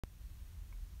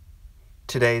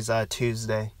Today's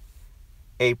Tuesday,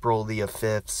 April the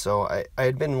 5th, so I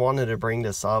had been wanting to bring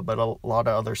this up, but a lot of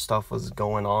other stuff was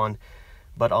going on.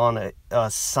 But on a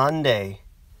Sunday,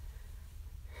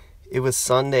 it was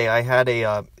Sunday, I had it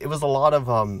was a lot of,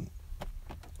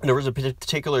 there was a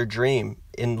particular dream,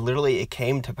 and literally it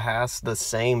came to pass the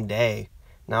same day.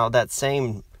 Now, that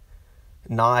same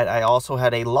night, I also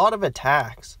had a lot of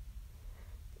attacks,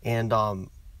 and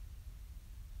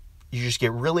you just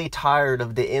get really tired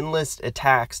of the endless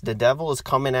attacks. The devil is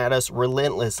coming at us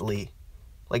relentlessly.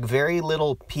 Like very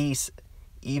little peace,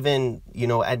 even,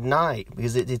 at night,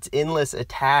 because it's endless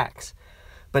attacks.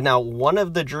 But now one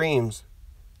of the dreams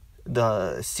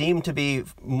seemed to be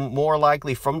more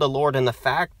likely from the Lord. And the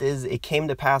fact is, it came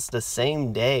to pass the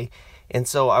same day. And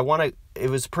so it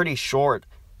was pretty short.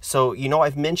 So,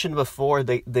 I've mentioned before,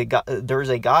 there's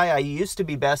a guy I used to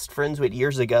be best friends with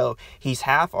years ago. He's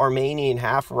half Armenian,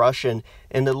 half Russian,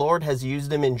 and the Lord has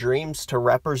used him in dreams to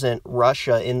represent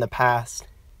Russia in the past.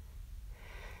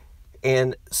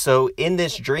 And so in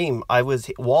this dream, I was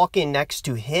walking next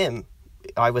to him.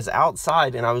 I was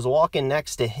outside and I was walking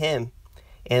next to him,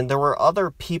 and there were other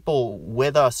people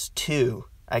with us too.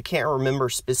 I can't remember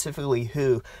specifically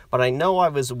who, but I know I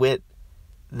was with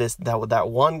that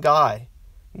one guy,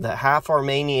 the half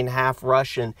Armenian, half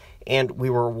Russian, and we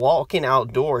were walking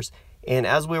outdoors. And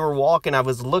as we were walking, I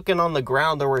was looking on the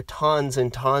ground. There were tons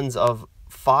and tons of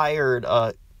fired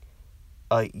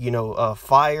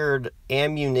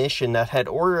ammunition that had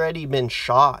already been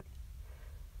shot.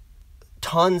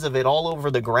 Tons of it all over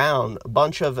the ground. A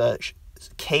bunch of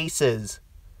cases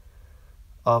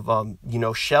of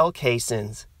shell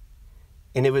casings.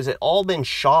 And it had all been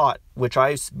shot, which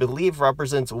I believe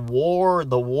represents war,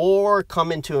 the war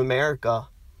coming to America,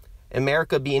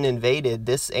 America being invaded.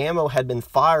 This ammo had been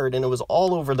fired and it was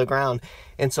all over the ground.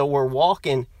 And so we're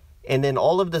walking, and then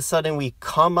all of a sudden we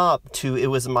come up to, it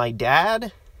was my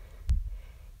dad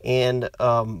and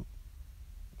a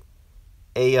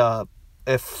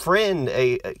friend,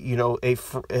 a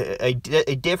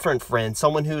different friend,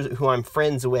 someone who I'm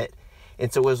friends with.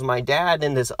 And so it was my dad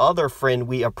and this other friend.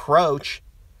 We approach,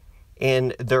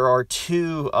 and there are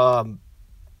two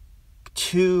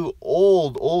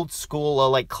old school,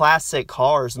 like classic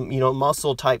cars,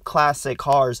 muscle type classic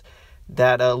cars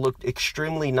that looked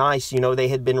extremely nice. They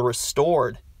had been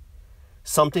restored,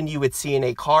 something you would see in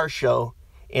a car show.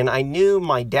 And I knew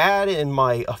my dad and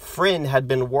my friend had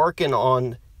been working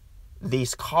on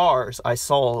these cars. I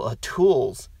saw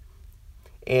tools,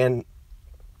 and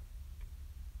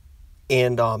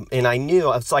I knew,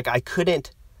 I was like,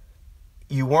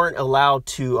 you weren't allowed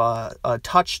to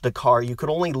touch the car. You could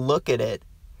only look at it.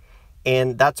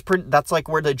 And that's like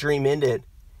where the dream ended.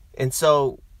 And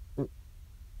so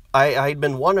I'd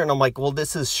been wondering, I'm like, well,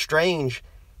 this is strange.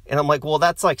 And I'm like, well,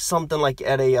 that's like something like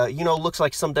at a, looks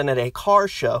like something at a car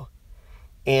show.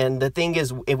 And the thing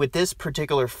is, with this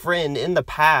particular friend in the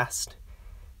past,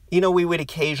 we would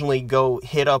occasionally go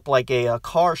hit up like a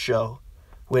car show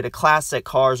with classic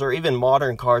cars or even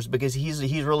modern cars, because he's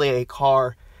really a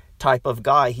car type of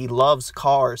guy. He loves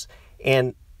cars,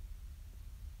 and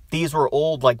these were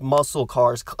old, like muscle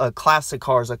cars, classic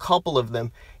cars, a couple of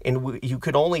them, and you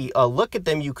could only look at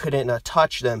them. You couldn't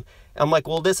touch them. I'm like,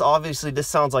 well, this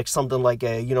sounds like something like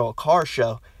a car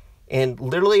show. And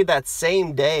literally that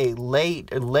same day,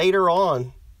 later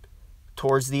on,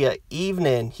 towards the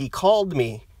evening, he called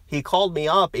me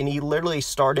up, and he literally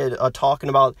started talking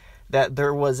about that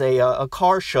there was a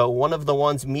car show, one of the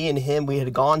ones me and him, we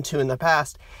had gone to in the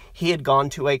past. He had gone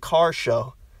to a car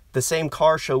show, the same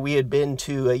car show we had been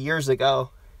to years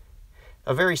ago,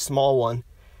 a very small one.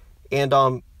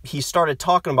 And he started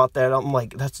talking about that. I'm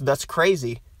like, that's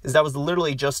crazy, because that was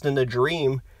literally just in a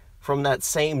dream from that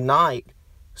same night.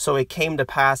 So it came to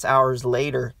pass hours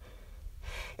later.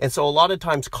 And so a lot of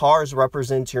times cars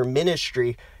represent your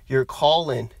ministry, your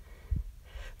calling.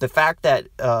 The fact that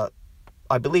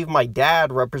I believe my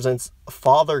dad represents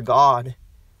Father God.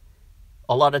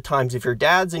 A lot of times, if your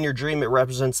dad's in your dream, it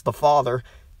represents the Father.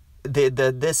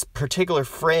 This particular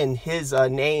friend, his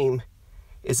name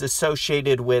is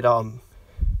associated with in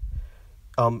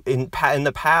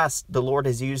the past, the Lord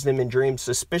has used him in dreams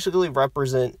to specifically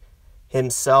represent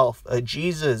himself,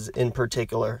 Jesus in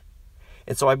particular.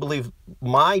 And so I believe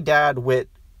my dad with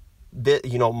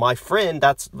my friend,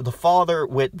 that's the Father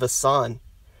with the Son,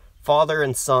 Father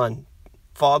and Son.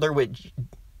 Father with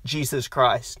Jesus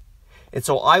Christ. And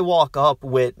so I walk up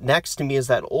with, next to me is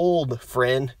that old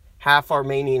friend, half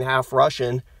Armenian, half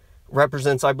Russian,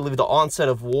 represents, I believe, the onset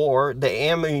of war. The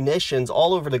ammunition's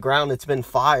all over the ground. It's been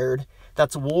fired.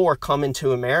 That's war coming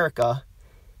to America.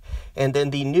 And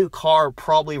then the new car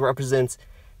probably represents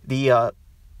the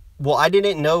well, I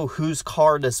didn't know whose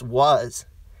car this was,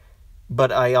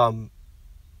 but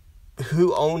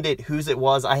who owned it, whose it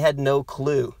was, I had no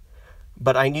clue.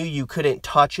 But I knew you couldn't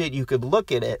touch it, you could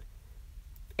look at it.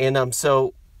 And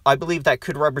so I believe that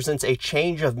could represent a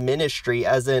change of ministry,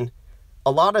 as in a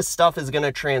lot of stuff is going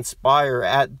to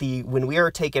transpire when we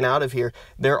are taken out of here.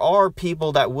 There are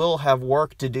people that will have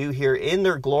work to do here in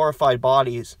their glorified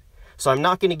bodies. So I'm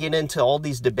not going to get into all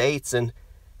these debates, and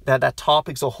that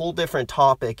topic's a whole different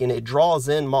topic, and it draws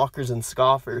in mockers and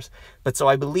scoffers. But so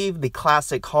I believe the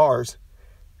classic cars,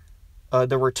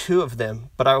 there were two of them,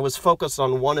 but I was focused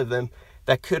on one of them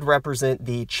that could represent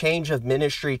the change of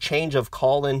ministry, change of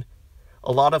calling.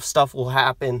 A lot of stuff will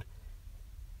happen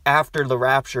after the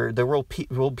rapture. There will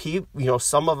be,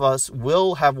 some of us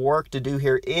will have work to do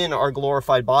here in our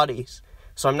glorified bodies.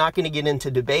 So I'm not going to get into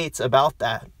debates about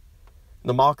that.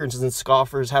 The mockers and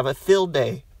scoffers have a field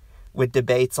day with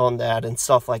debates on that and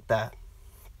stuff like that.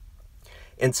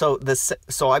 And so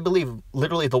I believe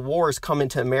literally the war is coming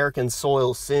to American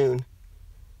soil soon,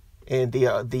 and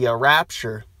the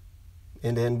rapture,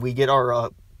 and then we get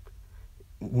our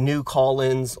new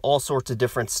call-ins, all sorts of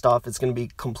different stuff. It's going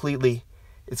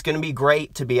to be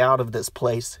great to be out of this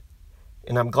place,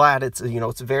 and I'm glad it's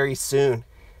very soon.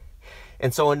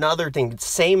 And so another thing,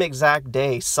 same exact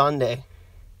day, Sunday,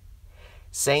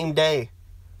 same day,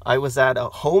 I was at a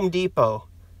Home Depot,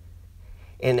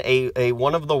 and a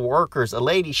one of the workers, a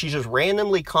lady, she just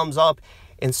randomly comes up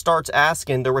and starts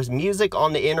asking. There was music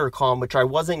on the intercom, which I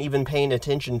wasn't even paying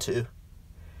attention to.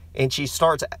 And she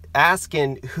starts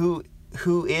asking which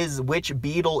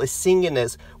Beatle is singing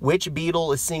this, which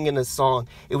Beatle is singing this song.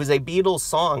 It was a Beatles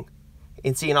song.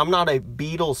 And see, and I'm not a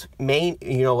Beatles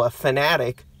a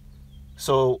fanatic.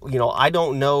 So, I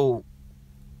don't know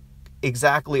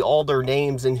exactly all their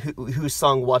names and who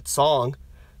sung what song.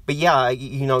 But yeah, I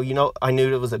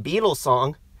knew it was a Beatles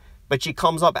song. But she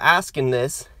comes up asking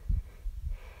this,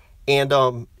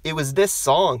 and it was this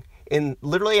song. And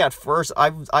literally at first, I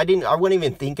wasn't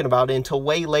even thinking about it until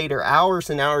way later, hours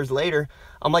and hours later.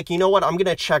 I'm like, you know what? I'm going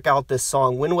to check out this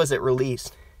song. When was it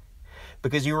released?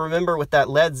 Because you remember with that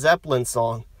Led Zeppelin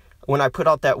song, when I put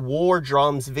out that War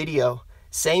Drums video,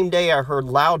 same day I heard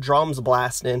loud drums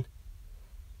blasting.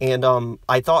 And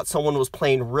I thought someone was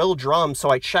playing real drums, so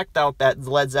I checked out that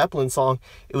Led Zeppelin song.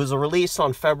 It was released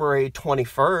on February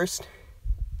 21st.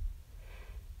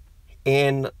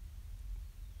 And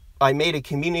I made a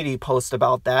community post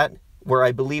about that, where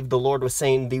I believe the Lord was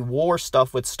saying the war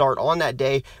stuff would start on that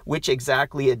day, which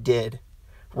exactly it did.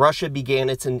 Russia began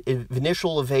its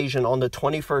initial invasion on the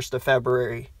 21st of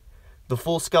February. The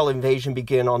full-scale invasion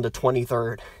began on the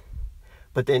 23rd.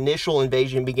 But the initial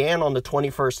invasion began on the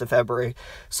 21st of February.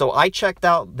 So I checked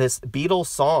out this Beatles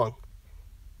song,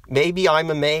 Maybe I'm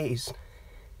Amazed.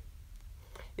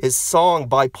 Is sung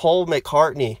by Paul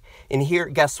McCartney. And here,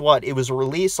 guess what? It was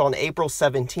released on April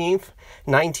 17th,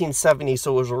 1970.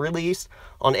 So it was released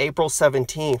on April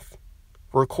 17th.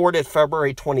 Recorded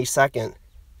February 22nd.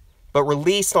 But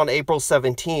released on April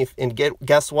 17th. And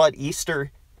guess what?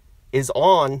 Easter is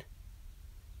on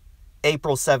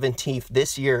April 17th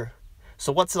this year.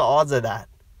 So what's the odds of that?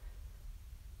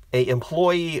 A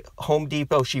employee, Home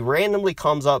Depot, she randomly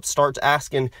comes up, starts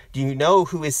asking, do you know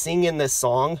who is singing this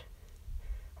song?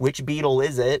 Which Beatle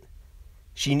is it?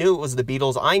 She knew it was the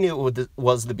Beatles. I knew it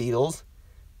was the Beatles.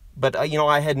 But,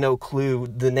 I had no clue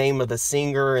the name of the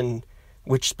singer and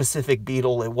which specific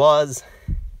Beatle it was.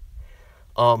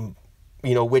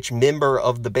 Which member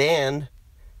of the band.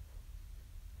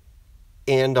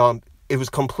 And it was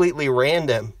completely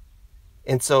random.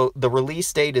 And so the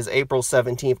release date is April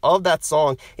 17th of that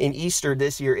song, and Easter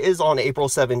this year is on April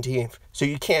 17th. So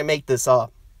you can't make this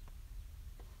up.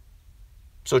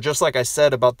 So just like I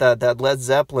said about that Led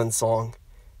Zeppelin song,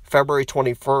 February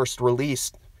 21st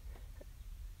released.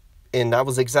 And that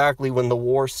was exactly when the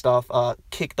war stuff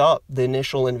kicked up, the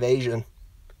initial invasion.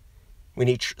 When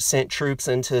he sent troops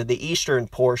into the eastern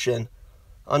portion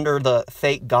under the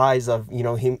fake guise of,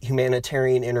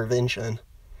 humanitarian intervention.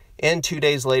 And 2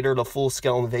 days later, the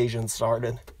full-scale invasion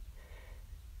started.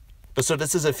 But so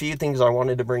this is a few things I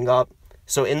wanted to bring up.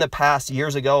 So in the past,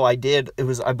 years ago, I think it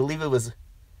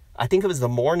was the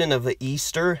morning of the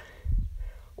Easter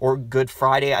or Good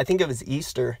Friday. I think it was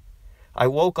Easter. I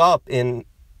woke up and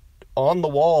on the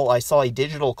wall, I saw a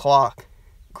digital clock.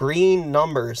 Green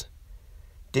numbers.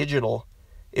 Digital.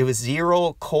 It was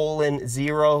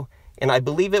 0:0. And I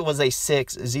believe it was a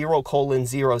 6.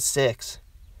 0:06.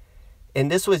 And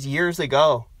this was years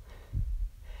ago.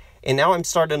 And now I'm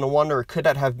starting to wonder, could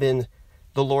that have been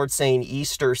the Lord saying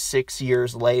Easter 6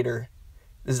 years later?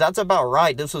 Because that's about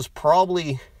right. This was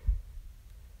probably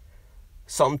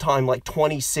sometime like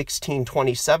 2016,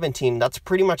 2017. That's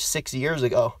pretty much 6 years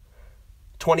ago.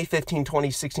 2015,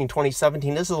 2016,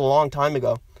 2017. This is a long time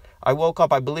ago. I woke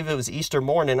up, I believe it was Easter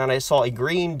morning, and I saw a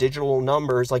green digital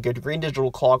numbers, like a green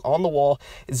digital clock on the wall,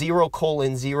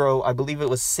 0:0, I believe it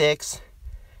was 6,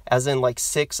 as in like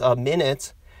 6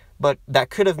 minutes, but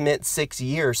that could have meant 6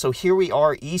 years. So here we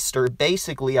are, Easter,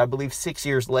 basically, I believe 6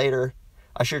 years later.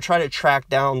 I should try to track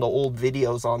down the old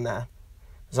videos on that.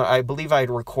 So I believe I had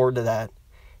recorded that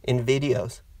in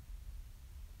videos.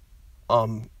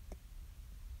 I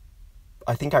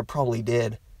think I probably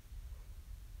did.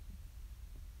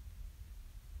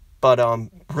 But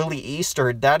really,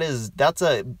 Easter, that's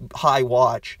a high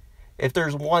watch. If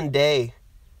there's one day,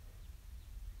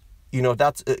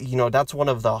 that's one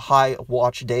of the high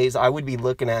watch days I would be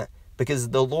looking at, because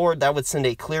the Lord, that would send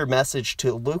a clear message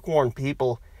to lukewarm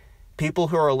people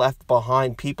who are left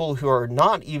behind, people who are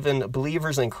not even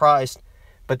believers in Christ,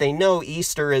 but they know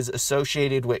Easter is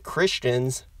associated with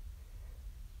Christians.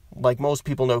 Like most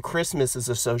people know Christmas is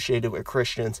associated with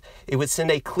Christians. It would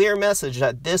send a clear message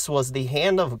that this was the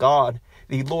hand of God,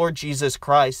 the Lord Jesus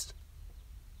Christ,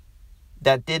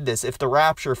 that did this. If the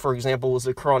rapture, for example, was to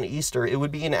occur on Easter, it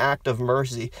would be an act of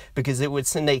mercy, because it would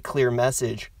send a clear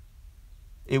message.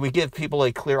 It would give people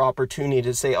a clear opportunity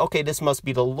to say, okay, this must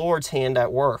be the Lord's hand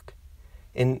at work.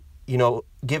 And,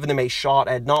 giving them a shot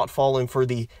at not falling for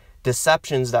the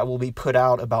deceptions that will be put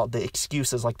out about the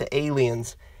excuses like the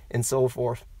aliens and so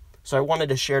forth. So I wanted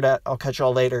to share that. I'll catch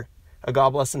y'all later. God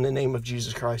bless in the name of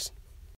Jesus Christ.